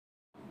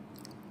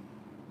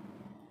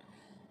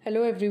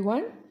Hello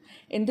everyone.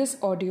 In this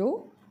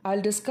audio,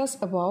 I'll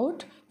discuss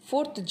about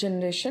 4th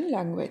generation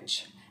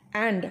language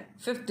and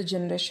 5th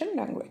generation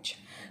language.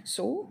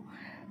 So,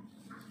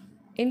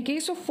 in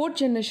case of 4th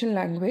generation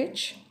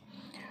language,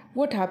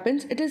 what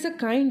happens? It is a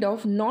kind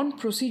of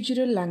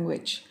non-procedural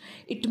language.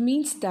 It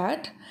means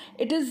that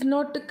it is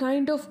not the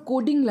kind of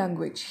coding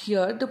language.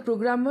 Here, the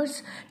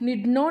programmers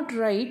need not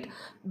write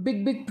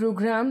big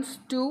programs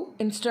to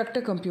instruct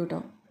a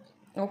computer.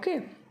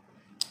 Okay.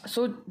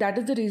 So that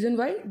is the reason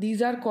why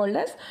these are called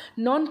as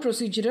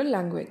non-procedural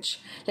language.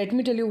 Let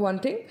me tell you one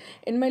thing.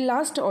 In my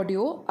last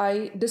audio,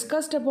 I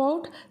discussed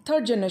about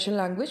 3rd generation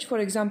language. For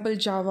example,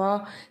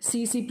 Java,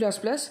 C, C++.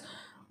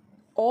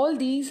 All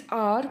these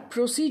are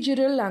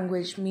procedural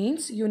language,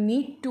 means you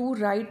need to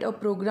write a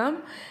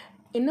program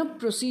in a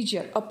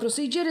procedure. A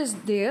procedure is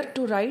there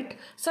to write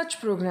such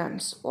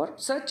programs or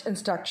such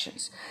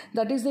instructions.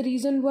 That is the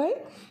reason why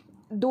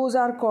those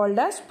are called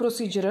as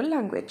procedural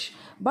language.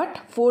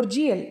 But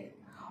 4GL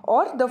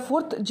or the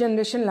 4th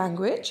generation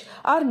language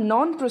are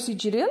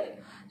non-procedural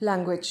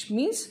language,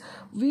 means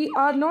we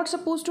are not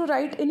supposed to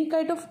write any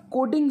kind of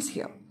codings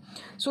here.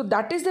 So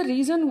that is the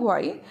reason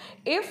why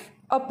if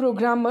a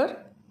programmer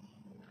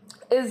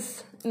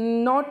is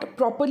not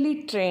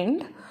properly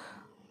trained,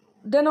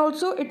 then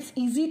also it's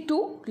easy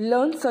to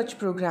learn such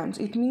programs.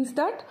 It means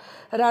that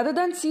rather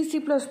than C, C++,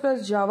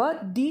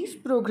 Java, these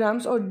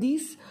programs or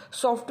these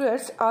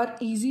softwares are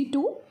easy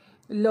to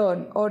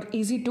learn or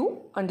easy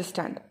to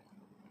understand.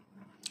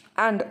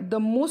 And the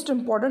most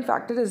important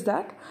factor is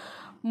that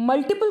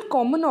multiple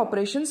common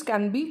operations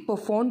can be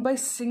performed by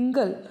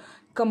single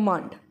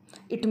command.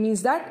 It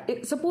means that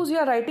suppose you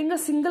are writing a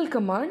single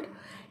command,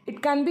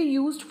 it can be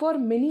used for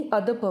many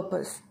other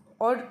purposes,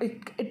 or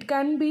it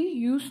can be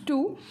used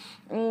to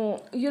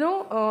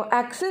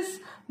access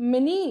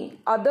many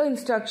other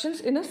instructions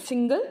in a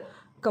single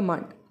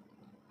command.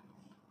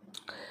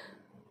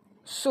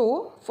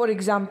 So for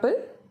example,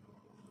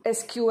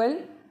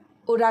 SQL,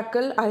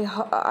 Oracle,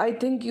 I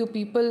think you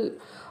people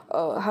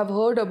have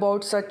heard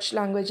about such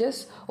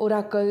languages,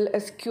 Oracle,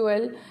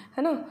 SQL,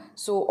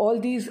 so all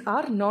these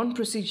are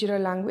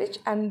non-procedural language,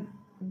 and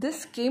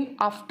this came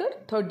after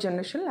 3rd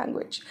generation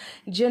language.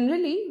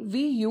 Generally, we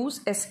use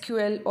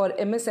SQL or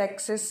MS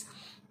Access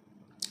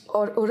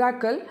or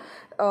Oracle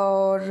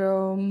or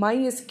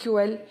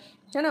MySQL.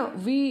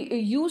 We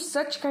use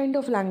such kind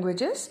of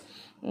languages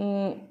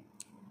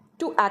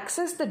to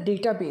access the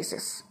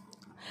databases.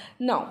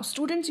 Now,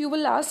 students, you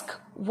will ask,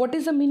 what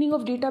is the meaning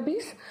of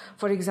database?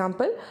 For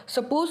example,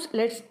 suppose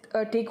let's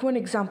take one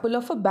example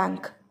of a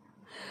bank.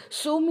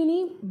 So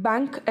many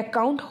bank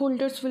account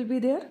holders will be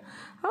there.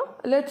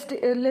 Let's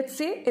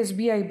say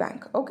SBI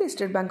Bank, okay,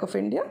 State Bank of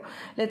India.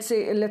 Let's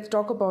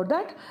talk about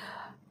that.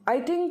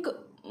 I think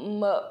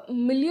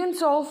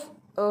millions of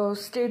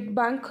State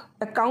Bank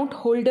account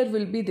holder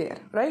will be there,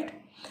 right?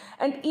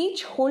 And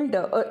each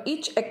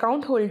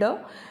account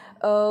holder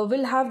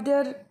will have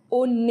their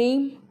own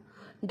name,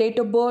 date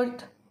of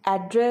birth,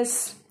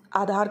 address,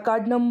 Aadhaar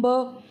card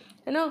number,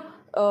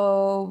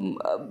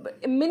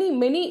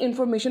 many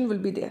information will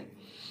be there.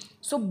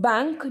 So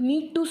bank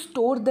need to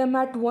store them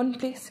at one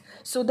place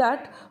so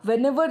that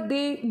whenever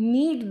they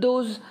need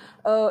those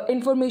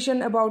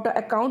information about an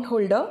account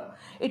holder,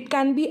 it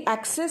can be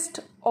accessed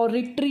or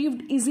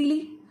retrieved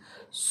easily.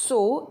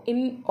 So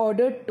in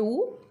order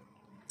to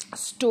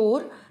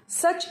store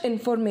such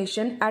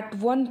information at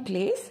one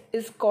place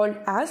is called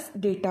as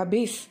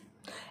database.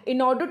 In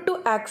order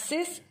to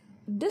access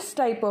this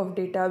type of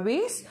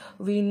database,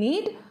 we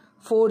need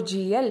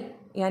 4GL,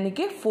 यानी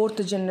कि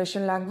 4th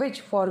generation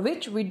language, for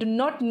which we do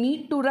not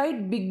need to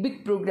write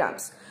big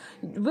programs.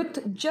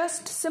 With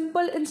just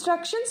simple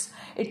instructions,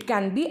 it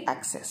can be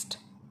accessed.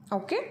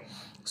 Okay,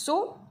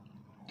 so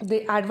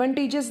the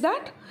advantage is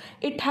that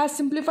it has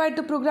simplified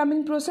the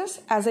programming process.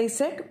 As I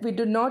said,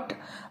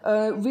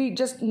 we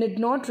just need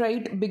not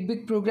write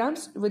big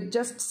programs. With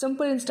just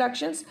simple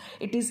instructions,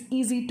 it is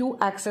easy to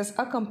access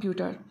a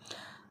computer.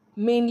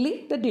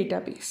 Mainly the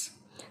database.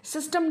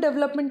 System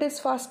development is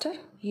faster.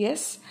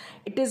 Yes,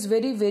 it is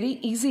very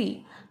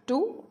easy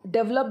to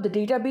develop the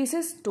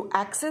databases, to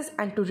access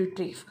and to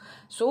retrieve.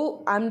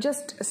 So I'm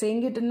just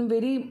saying it in a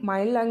very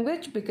mild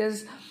language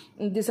because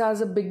this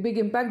has a big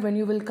impact. When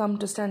you will come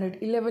to standard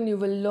 11, you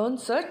will learn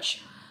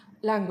such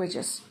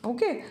languages.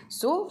 Okay,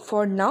 so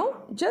for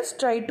now, just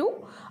try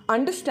to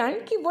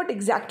understand what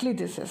exactly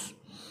this is.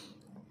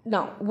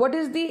 Now, what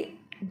is the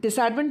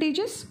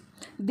disadvantages?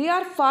 They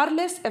are far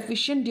less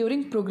efficient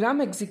during program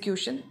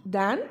execution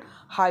than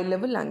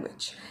high-level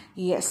language.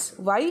 Yes,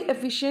 why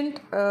efficient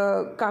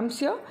comes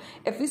here?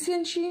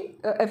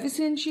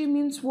 Efficiency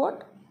means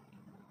what?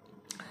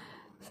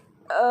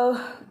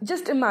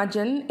 Just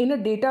imagine in a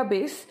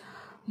database,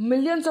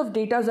 millions of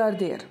data are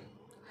there,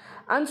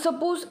 and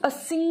suppose a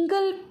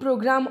single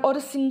program or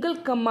a single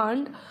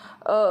command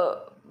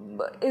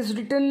is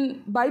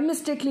written by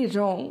mistakenly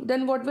wrong,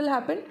 then what will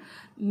happen?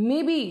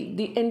 Maybe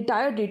the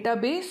entire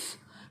database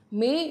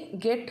may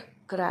get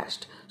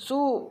crashed.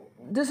 So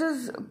this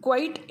is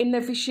quite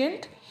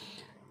inefficient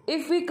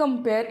if we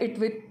compare it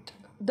with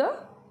the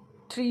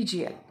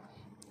 3GL.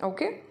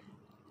 Okay,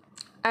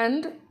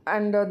 and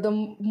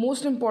the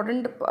most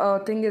important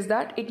thing is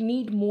that it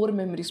need more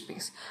memory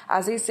space.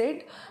 As I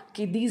said,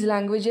 these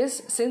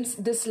languages, since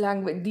these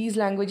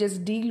languages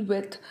deal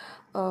with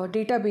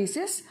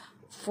databases,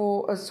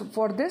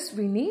 for this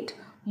we need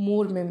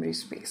more memory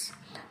space.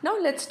 Now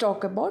let's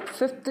talk about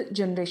fifth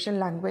generation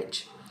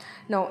language.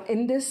 Now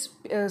in this,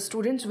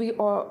 students, we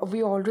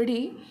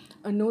already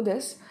know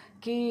this,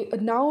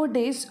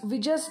 nowadays we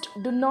just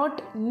do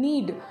not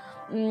need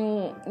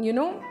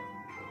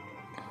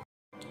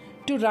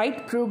to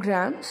write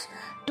programs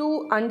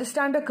to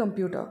understand a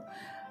computer.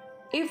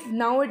 If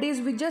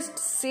nowadays we just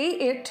say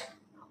it,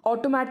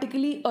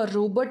 automatically a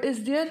robot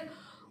is there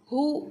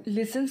who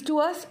listens to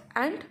us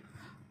and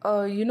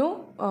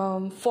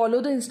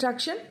follow the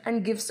instruction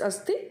and gives us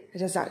the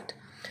result.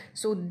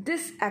 So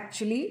this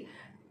actually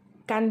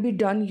can be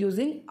done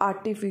using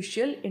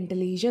artificial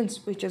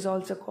intelligence, which is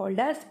also called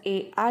as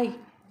AI.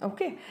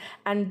 Okay,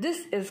 and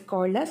this is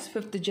called as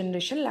fifth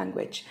generation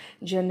language.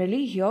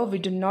 Generally here we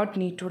do not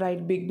need to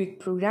write big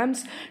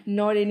programs,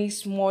 nor any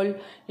small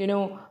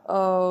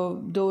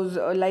those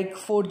like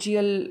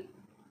 4GL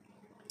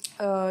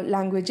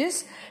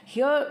languages.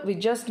 Here we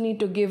just need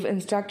to give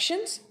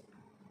instructions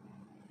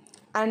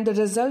and the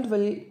result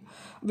we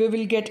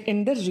will get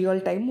in the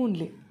real time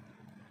only.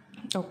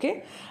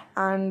 Okay,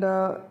 and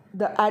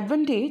the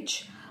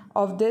advantage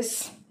of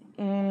this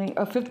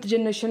fifth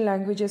generation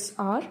languages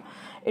are,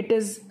 it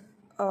is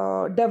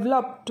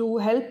developed to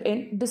help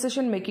in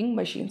decision making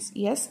machines.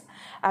 Yes,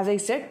 as I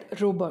said,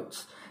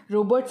 robots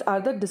are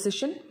the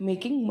decision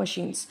making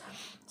machines,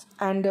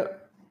 and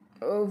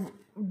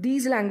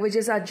these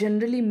languages are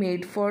generally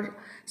made for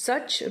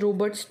such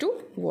robots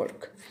to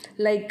work.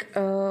 Like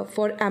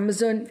for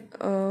Amazon,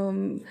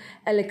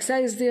 Alexa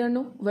is there,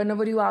 no?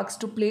 Whenever you ask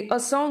to play a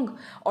song,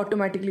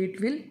 automatically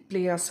it will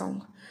play a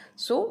song.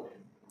 So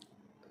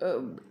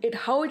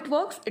how it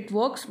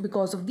works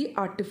because of the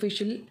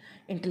artificial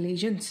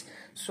intelligence.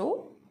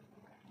 So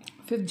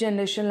fifth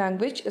generation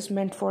language is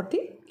meant for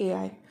the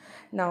AI.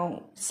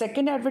 Now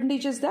second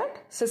advantage is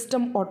that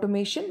system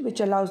automation, which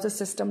allows the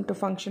system to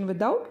function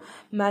without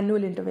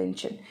manual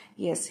intervention.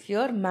 Yes,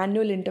 here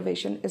manual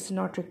intervention is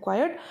not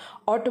required.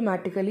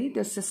 Automatically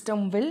the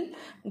system will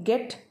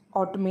get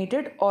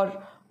automated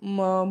or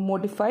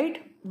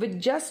modified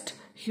with just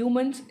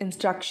humans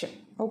instruction.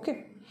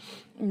 Okay,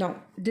 now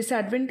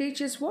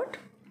disadvantage is what?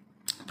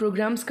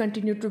 Programs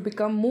continue to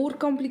become more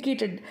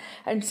complicated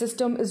and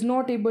system is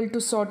not able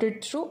to sort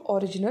it through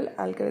original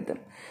algorithm.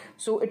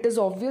 So it is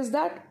obvious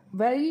that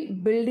while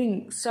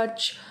building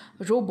such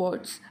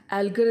robots,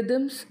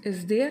 algorithms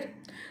is there.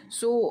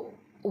 So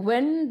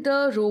when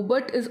the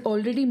robot is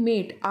already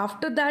made,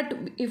 after that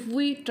if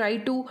we try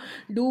to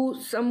do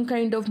some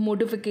kind of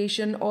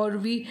modification, or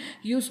we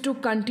used to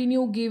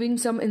continue giving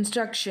some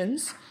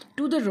instructions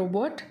to the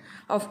robot,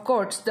 of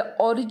course the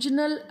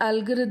original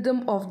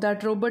algorithm of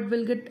that robot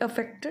will get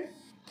affected.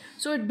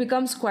 So it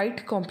becomes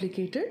quite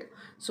complicated.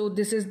 So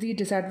this is the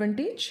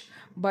disadvantage,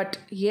 but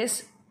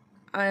yes,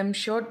 I am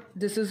sure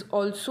this is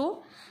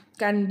also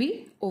can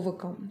be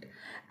overcome.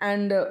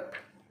 And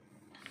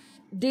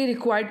they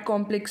required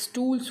complex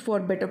tools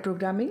for better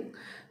programming.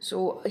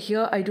 So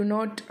here I do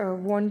not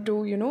want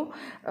to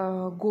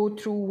go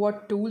through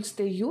what tools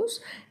they use.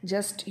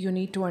 Just you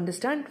need to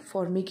understand,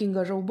 for making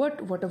a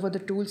robot, whatever the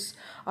tools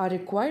are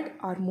required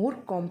are more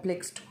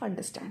complex to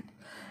understand.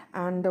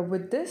 And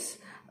with this,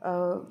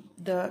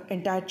 the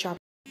entire chapter